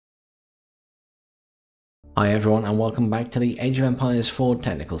Hi everyone and welcome back to the Age of Empires 4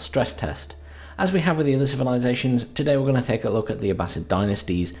 technical stress test. As we have with the other civilizations, today we're going to take a look at the Abbasid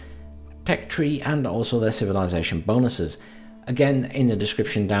dynasty's tech tree and also their civilization bonuses. Again, in the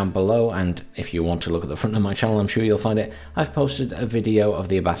description down below, and if you want to look at the front of my channel, I'm sure you'll find it, I've posted a video of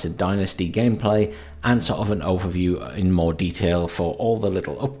the Abbasid dynasty gameplay and sort of an overview in more detail for all the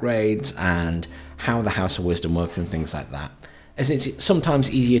little upgrades and how the House of Wisdom works and things like that. As it's sometimes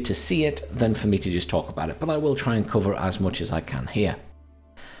easier to see it than for me to just talk about it, but I will try and cover as much as I can here.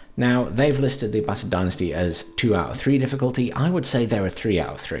 Now, they've listed the Abbasid dynasty as 2 out of 3 difficulty. I would say they're a 3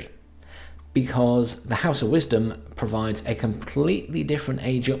 out of 3. Because the House of Wisdom provides a completely different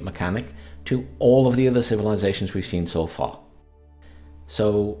age-up mechanic to all of the other civilizations we've seen so far.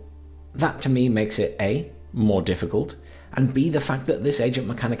 So that to me makes it A, more difficult, and B, the fact that this age-up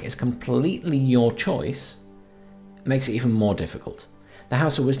mechanic is completely your choice makes it even more difficult. The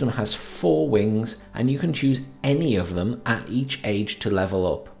House of Wisdom has 4 wings, and you can choose any of them at each age to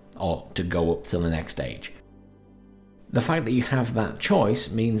level up, or to go up to the next age. The fact that you have that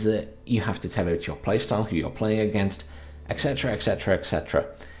choice means that you have to tailor it to your playstyle, who you're playing against, etc, etc, etc.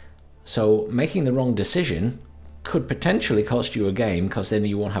 So making the wrong decision could potentially cost you a game, because then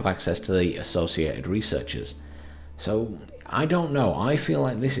you won't have access to the associated researchers. So I don't know, I feel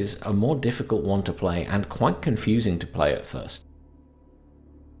like this is a more difficult one to play and quite confusing to play at first.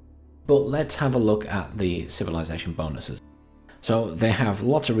 But let's have a look at the civilization bonuses. So they have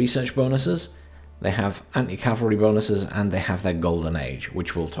lots of research bonuses, they have anti-cavalry bonuses, and they have their golden age,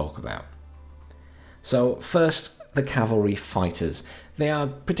 which we'll talk about. So first, the cavalry fighters. They are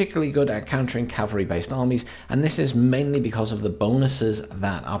particularly good at countering cavalry-based armies, and this is mainly because of the bonuses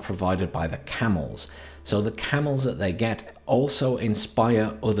that are provided by the camels. So the camels that they get also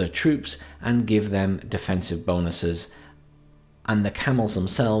inspire other troops and give them defensive bonuses, and the camels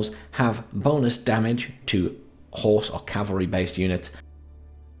themselves have bonus damage to horse or cavalry based units,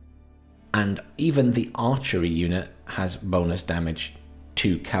 and even the archery unit has bonus damage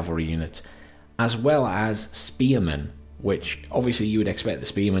to cavalry units, as well as spearmen, which obviously you would expect the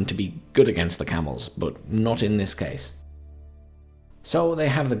spearmen to be good against the camels, but not in this case. So they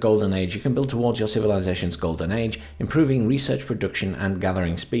have the golden age. You can build towards your civilization's golden age, improving research production and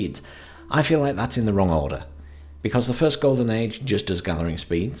gathering speeds. I feel like that's in the wrong order, because the first golden age just does gathering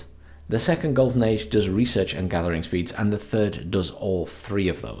speeds, the second golden age does research and gathering speeds, and the third does all 3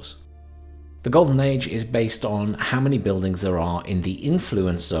 of those. The golden age is based on how many buildings there are in the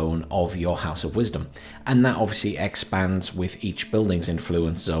influence zone of your House of Wisdom, and that obviously expands with each building's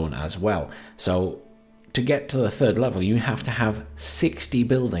influence zone as well. So to get to the 3rd level, you have to have 60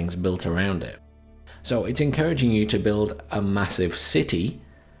 buildings built around it. So it's encouraging you to build a massive city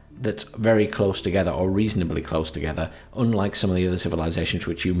that's very close together, or reasonably close together, unlike some of the other civilizations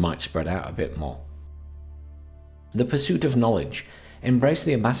which you might spread out a bit more. The pursuit of knowledge. Embrace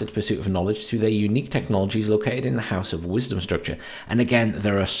the Abbasid pursuit of knowledge through their unique technologies located in the House of Wisdom structure. And again,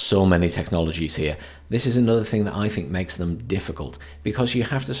 there are so many technologies here. This is another thing that I think makes them difficult, because you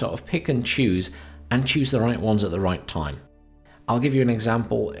have to sort of pick and choose the right ones at the right time. I'll give you an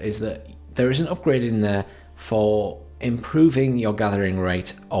example, is that there is an upgrade in there for improving your gathering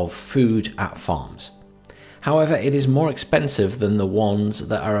rate of food at farms. However, it is more expensive than the ones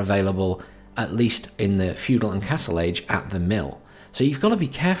that are available, at least in the feudal and castle age, at the mill. So you've got to be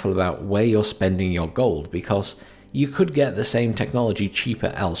careful about where you're spending your gold, because you could get the same technology cheaper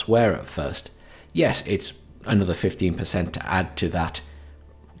elsewhere at first. Yes, it's another 15% to add to that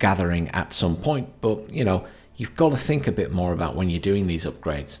gathering at some point, but you know, you've got to think a bit more about when you're doing these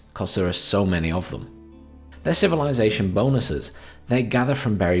upgrades, because there are so many of them. Their civilization bonuses. They gather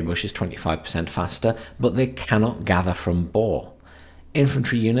from berry bushes 25% faster, but they cannot gather from boar.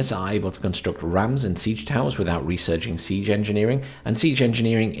 Infantry units are able to construct rams and siege towers without researching siege engineering, and siege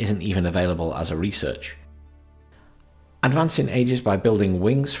engineering isn't even available as a research. Advance in ages by building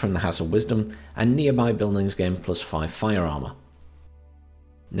wings from the House of Wisdom, and nearby buildings gain +5 fire armor.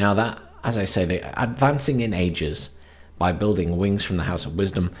 Now that, as I say, the advancing in ages by building wings from the House of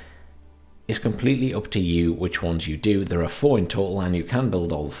Wisdom is completely up to you which ones you do. There are 4 in total, and you can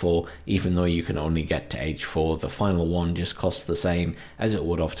build all 4, even though you can only get to age 4. The final one just costs the same as it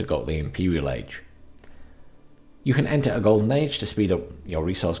would have to go to the Imperial Age. You can enter a golden age to speed up your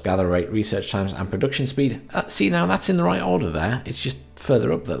resource gather rate, research times, and production speed. See, now that's in the right order there. It's just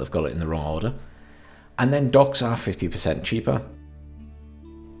further up that they've got it in the wrong order. And then docks are 50% cheaper.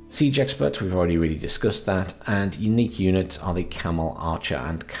 Siege experts, we've already really discussed that, and unique units are the camel archer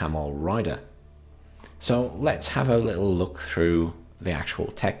and camel rider. So let's have a little look through the actual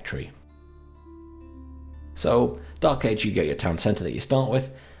tech tree. So Dark Age, you get your town centre that you start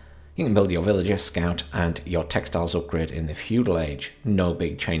with. You can build your villager, scout, and your textiles upgrade in the feudal age. No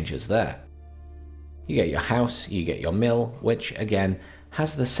big changes there. You get your house, you get your mill, which again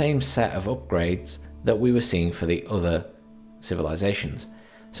has the same set of upgrades that we were seeing for the other civilizations.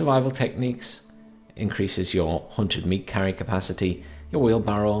 Survival techniques increases your hunted meat carry capacity, your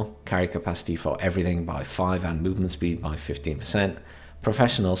wheelbarrow carry capacity for everything by 5 and movement speed by 15%,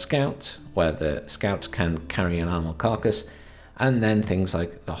 professional scout, where the scouts can carry an animal carcass, and then things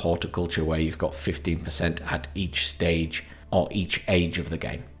like the horticulture where you've got 15% at each stage or each age of the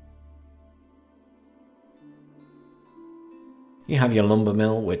game. You have your lumber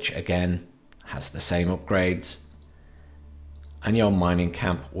mill, which again has the same upgrades, and your mining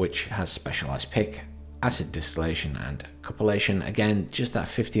camp, which has specialized pick, acid distillation and cupellation, again just that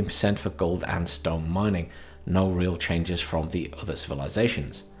 15% for gold and stone mining. No real changes from the other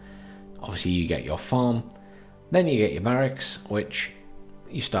civilizations. Obviously you get your farm, then you get your barracks, which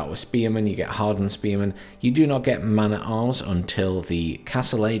you start with spearmen, you get hardened spearmen. You do not get man-at-arms until the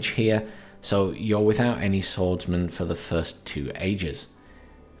castle age here, so you're without any swordsmen for the first 2 ages.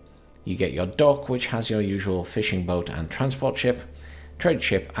 You get your dock, which has your usual fishing boat and transport ship, trade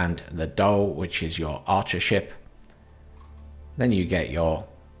ship, and the dhow, which is your archer ship. Then you get your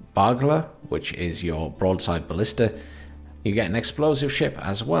bargler, which is your broadside ballista. You get an explosive ship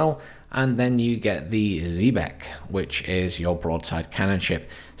as well, and then you get the Xebec, which is your broadside cannon ship.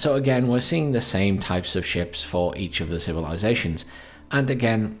 So again, we're seeing the same types of ships for each of the civilizations, and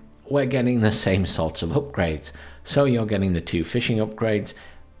again we're getting the same sorts of upgrades. So you're getting the 2 fishing upgrades.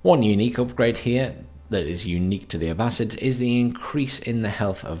 One unique upgrade here that is unique to the Abbasids is the increase in the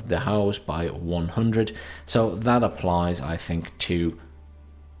health of the house by 100. So that applies, I think, to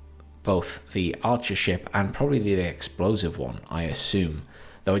both the archer ship and probably the explosive one, I assume,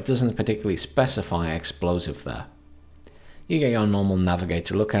 though it doesn't particularly specify explosive there. You get your normal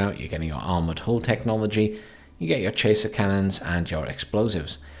navigator lookout, you're getting your armored hull technology, you get your chaser cannons and your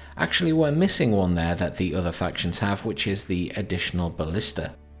explosives. Actually, we're missing one there that the other factions have, which is the additional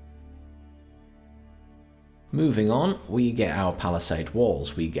ballista. Moving on, we get our palisade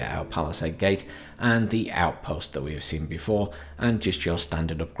walls, we get our palisade gate and the outpost that we have seen before, and just your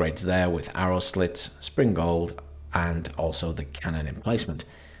standard upgrades there with arrow slits, spring gold, and also the cannon emplacement.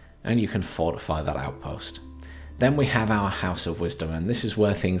 And you can fortify that outpost. Then we have our House of Wisdom, and this is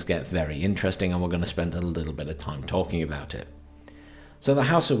where things get very interesting, and we're going to spend a little bit of time talking about it. So the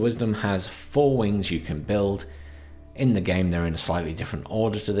House of Wisdom has 4 wings you can build. In the game they're in a slightly different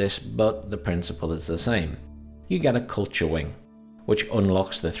order to this, but the principle is the same. You get a culture wing, which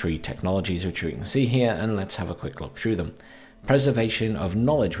unlocks the 3 technologies which we can see here, and let's have a quick look through them. Preservation of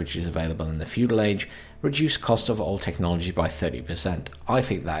knowledge, which is available in the feudal age, reduce cost of all technology by 30%. I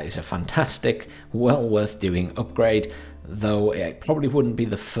think that is a fantastic, well worth doing upgrade, though it probably wouldn't be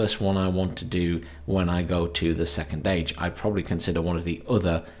the first one I want to do when I go to the second age. I'd probably consider one of the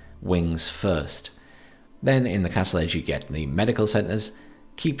other wings first. Then in the castle age you get the medical centers.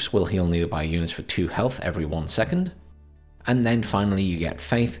 Keeps will heal nearby units for 2 health every 1 second. And then finally you get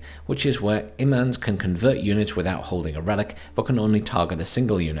Faith, which is where imams can convert units without holding a relic, but can only target a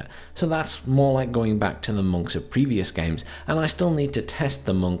single unit. So that's more like going back to the monks of previous games, and I still need to test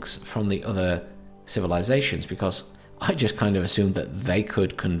the monks from the other civilizations, because I just kind of assumed that they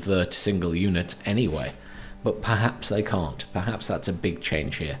could convert single units anyway. But perhaps they can't. Perhaps that's a big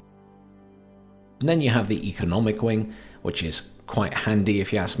change here. And then you have the economic wing, which is quite handy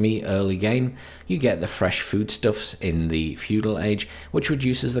if you ask me early game. You get the fresh foodstuffs in the feudal age, which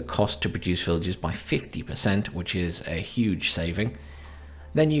reduces the cost to produce villages by 50%, which is a huge saving.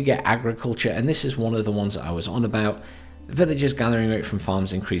 Then you get agriculture, and this is one of the ones that I was on about. Villagers gathering rate from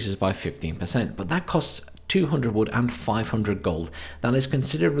farms increases by 15%, but that costs 200 wood and 500 gold. That is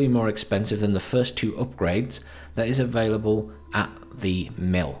considerably more expensive than the first 2 upgrades that is available at the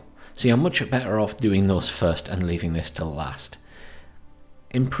mill. So you're much better off doing those first and leaving this till last.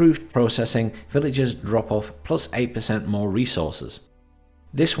 Improved processing, villagers drop off plus 8% more resources.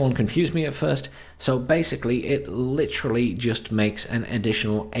 This one confused me at first, so basically it literally just makes an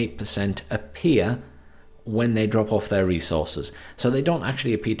additional 8% appear when they drop off their resources. So they don't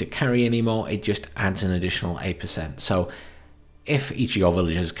actually appear to carry anymore, it just adds an additional 8%. So if each of your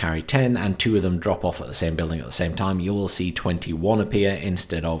villagers carry 10 and 2 of them drop off at the same building at the same time, you will see 21 appear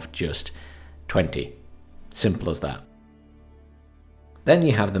instead of just 20. Simple as that. Then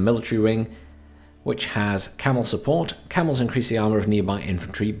you have the military wing, which has camel support. Camels increase the armor of nearby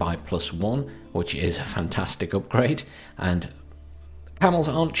infantry by +1, which is a fantastic upgrade, and camels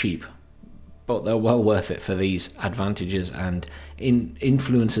aren't cheap, but they're well worth it for these advantages and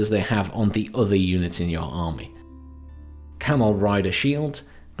influences they have on the other units in your army. Camel rider shields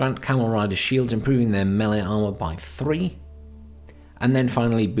Grant Camel Riders shields, improving their melee armor by 3. And then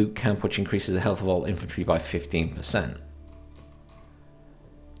finally Boot Camp, which increases the health of all infantry by 15%.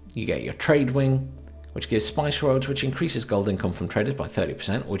 You get your Trade Wing, which gives Spice Roads, which increases gold income from traders by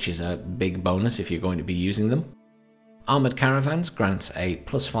 30%, which is a big bonus if you're going to be using them. Armoured Caravans grants a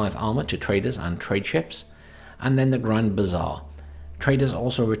 +5 armour to traders and trade ships. And then the Grand Bazaar. Traders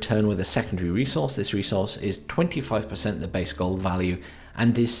also return with a secondary resource. This resource is 25% the base gold value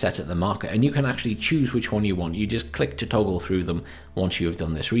and is set at the market, and you can actually choose which one you want. You just click to toggle through them once you have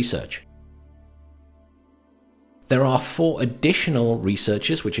done this research. There are 4 additional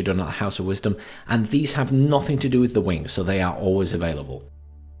researches which are done at House of Wisdom, and these have nothing to do with the wings, so they are always available.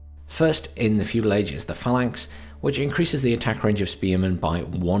 First in the Feudal Age is the Phalanx, which increases the attack range of spearmen by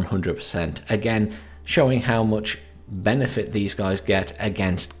 100%, again showing how much benefit these guys get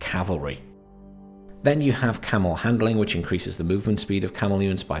against cavalry. Then you have Camel Handling, which increases the movement speed of camel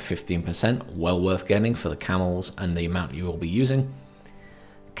units by 15%, well worth getting for the camels and the amount you will be using.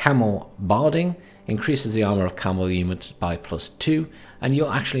 Camel Barding increases the armor of camel units by +2, and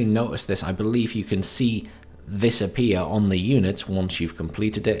you'll actually notice this. I believe you can see this appear on the units once you've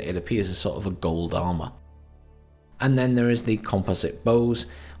completed it. It appears as sort of a gold armor. And then there is the Composite Bows,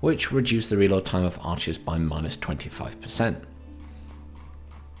 which reduce the reload time of archers by -25%.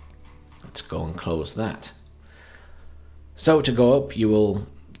 Let's go and close that. So to go up, you will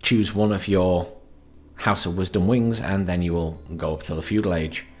choose one of your House of Wisdom wings, and then you will go up to the Feudal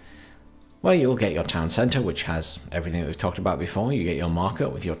Age, where you'll get your town centre, which has everything that we've talked about before. You get your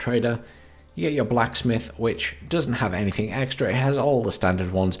market with your trader. You get your blacksmith, which doesn't have anything extra. It has all the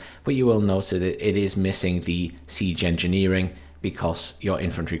standard ones, but you will notice that it is missing the siege engineering because your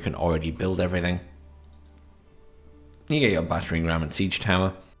infantry can already build everything. You get your battering ram and siege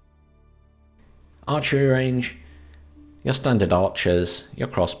tower. Archery range, your standard archers, your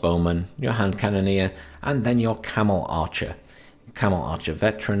crossbowmen, your hand cannoneer, and then your camel archer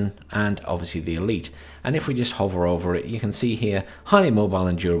veteran, and obviously the elite. And if we just hover over it, you can see here, highly mobile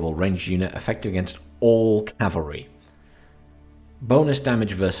and durable ranged unit, effective against all cavalry. Bonus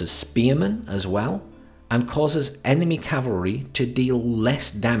damage versus spearmen as well, and causes enemy cavalry to deal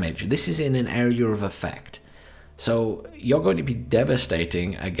less damage. This is in an area of effect. So you're going to be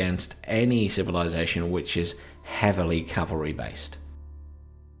devastating against any civilization which is heavily cavalry based.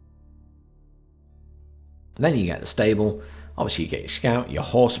 Then you get the stable. Obviously you get your scout, your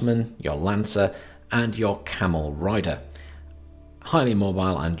horseman, your lancer, and your camel rider. Highly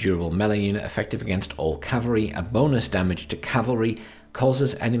mobile and durable melee unit, effective against all cavalry. A bonus damage to cavalry,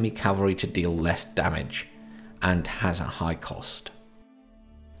 causes enemy cavalry to deal less damage, and has a high cost.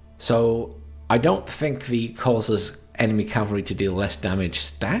 So I don't think the causes enemy cavalry to deal less damage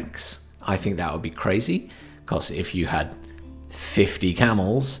stacks. I think that would be crazy, because if you had 50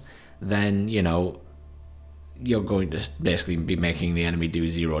 camels, then, you know, you're going to basically be making the enemy do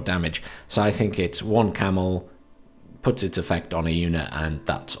 0 damage. So I think it's 1 camel, puts its effect on a unit, and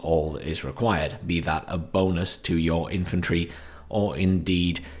that's all that is required. Be that a bonus to your infantry, or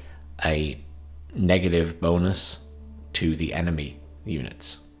indeed a negative bonus to the enemy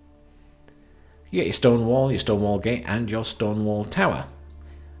units. You get your stone wall gate, and your stone wall tower.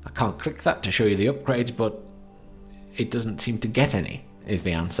 I can't click that to show you the upgrades, but it doesn't seem to get any, is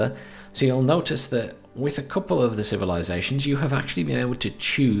the answer. So you'll notice that with a couple of the civilizations, you have actually been able to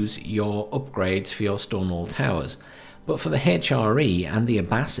choose your upgrades for your stone wall towers. But for the HRE and the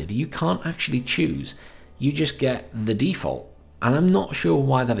Abbasid, you can't actually choose. You just get the default. And I'm not sure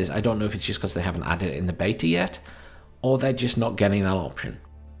why that is. I don't know if it's just because they haven't added it in the beta yet, or they're just not getting that option.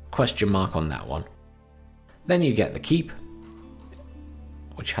 Question mark on that one. Then you get the keep,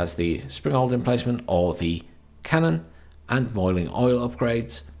 which has the springald emplacement or the cannon and boiling oil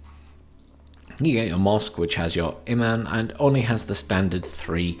upgrades. You get your mosque, which has your imam and only has the standard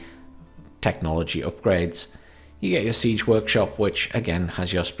 3 technology upgrades. You get your siege workshop, which again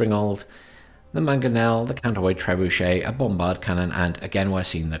has your springald, the mangonel, the counterweight trebuchet, a bombard cannon, and again we're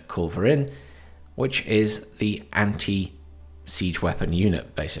seeing the culverin, which is the anti-siege weapon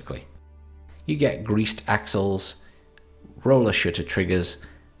unit basically. You get greased axles, roller shutter triggers,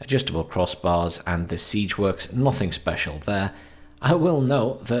 adjustable crossbars, and the siege works. Nothing special there. I will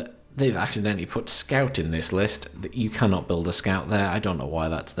note that they've accidentally put scout in this list. That you cannot build a scout there. I don't know why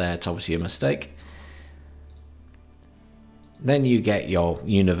that's there. It's obviously a mistake. Then you get your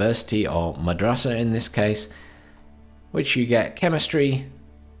university, or madrasa in this case, which you get chemistry,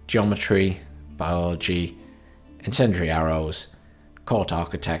 geometry, biology, incendiary arrows, court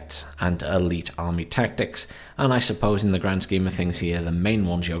architects, and elite army tactics. And I suppose in the grand scheme of things here, the main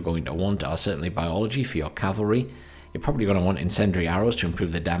ones you're going to want are certainly biology for your cavalry, You're probably going to want incendiary arrows to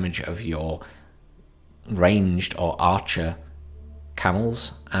improve the damage of your ranged or archer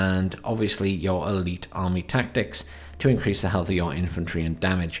camels, and obviously your elite army tactics to increase the health of your infantry and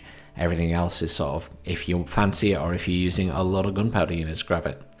damage. Everything else is sort of, if you fancy it or if you're using a lot of gunpowder units, grab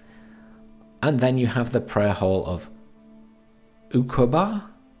it. And then you have the prayer hall of Uqaba.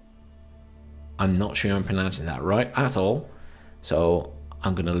 I'm not sure I'm pronouncing that right at all, so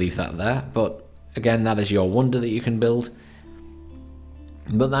I'm going to leave that there. But again, that is your wonder that you can build.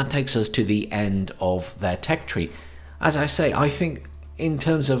 But that takes us to the end of their tech tree. As I say, I think in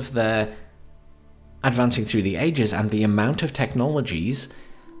terms of their advancing through the ages and the amount of technologies,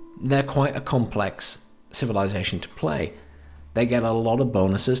 they're quite a complex civilization to play. They get a lot of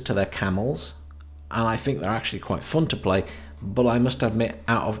bonuses to their camels, and I think they're actually quite fun to play, but I must admit,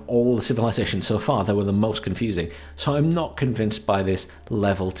 out of all the civilizations so far, they were the most confusing, so I'm not convinced by this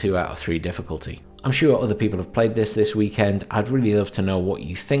level 2 out of 3 difficulty. I'm sure other people have played this weekend. I'd really love to know what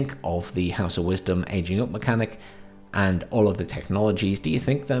you think of the House of Wisdom aging up mechanic and all of the technologies. Do you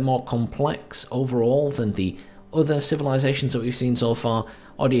think they're more complex overall than the other civilizations that we've seen so far,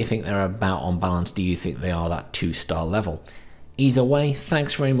 or do you think they're about on balance? Do you think they are that 2-star level? Either way,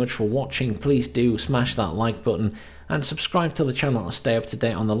 thanks very much for watching. Please do smash that like button and subscribe to the channel to stay up to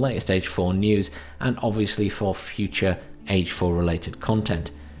date on the latest Age 4 news and obviously for future Age 4 related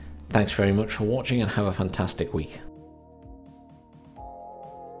content. Thanks very much for watching and have a fantastic week.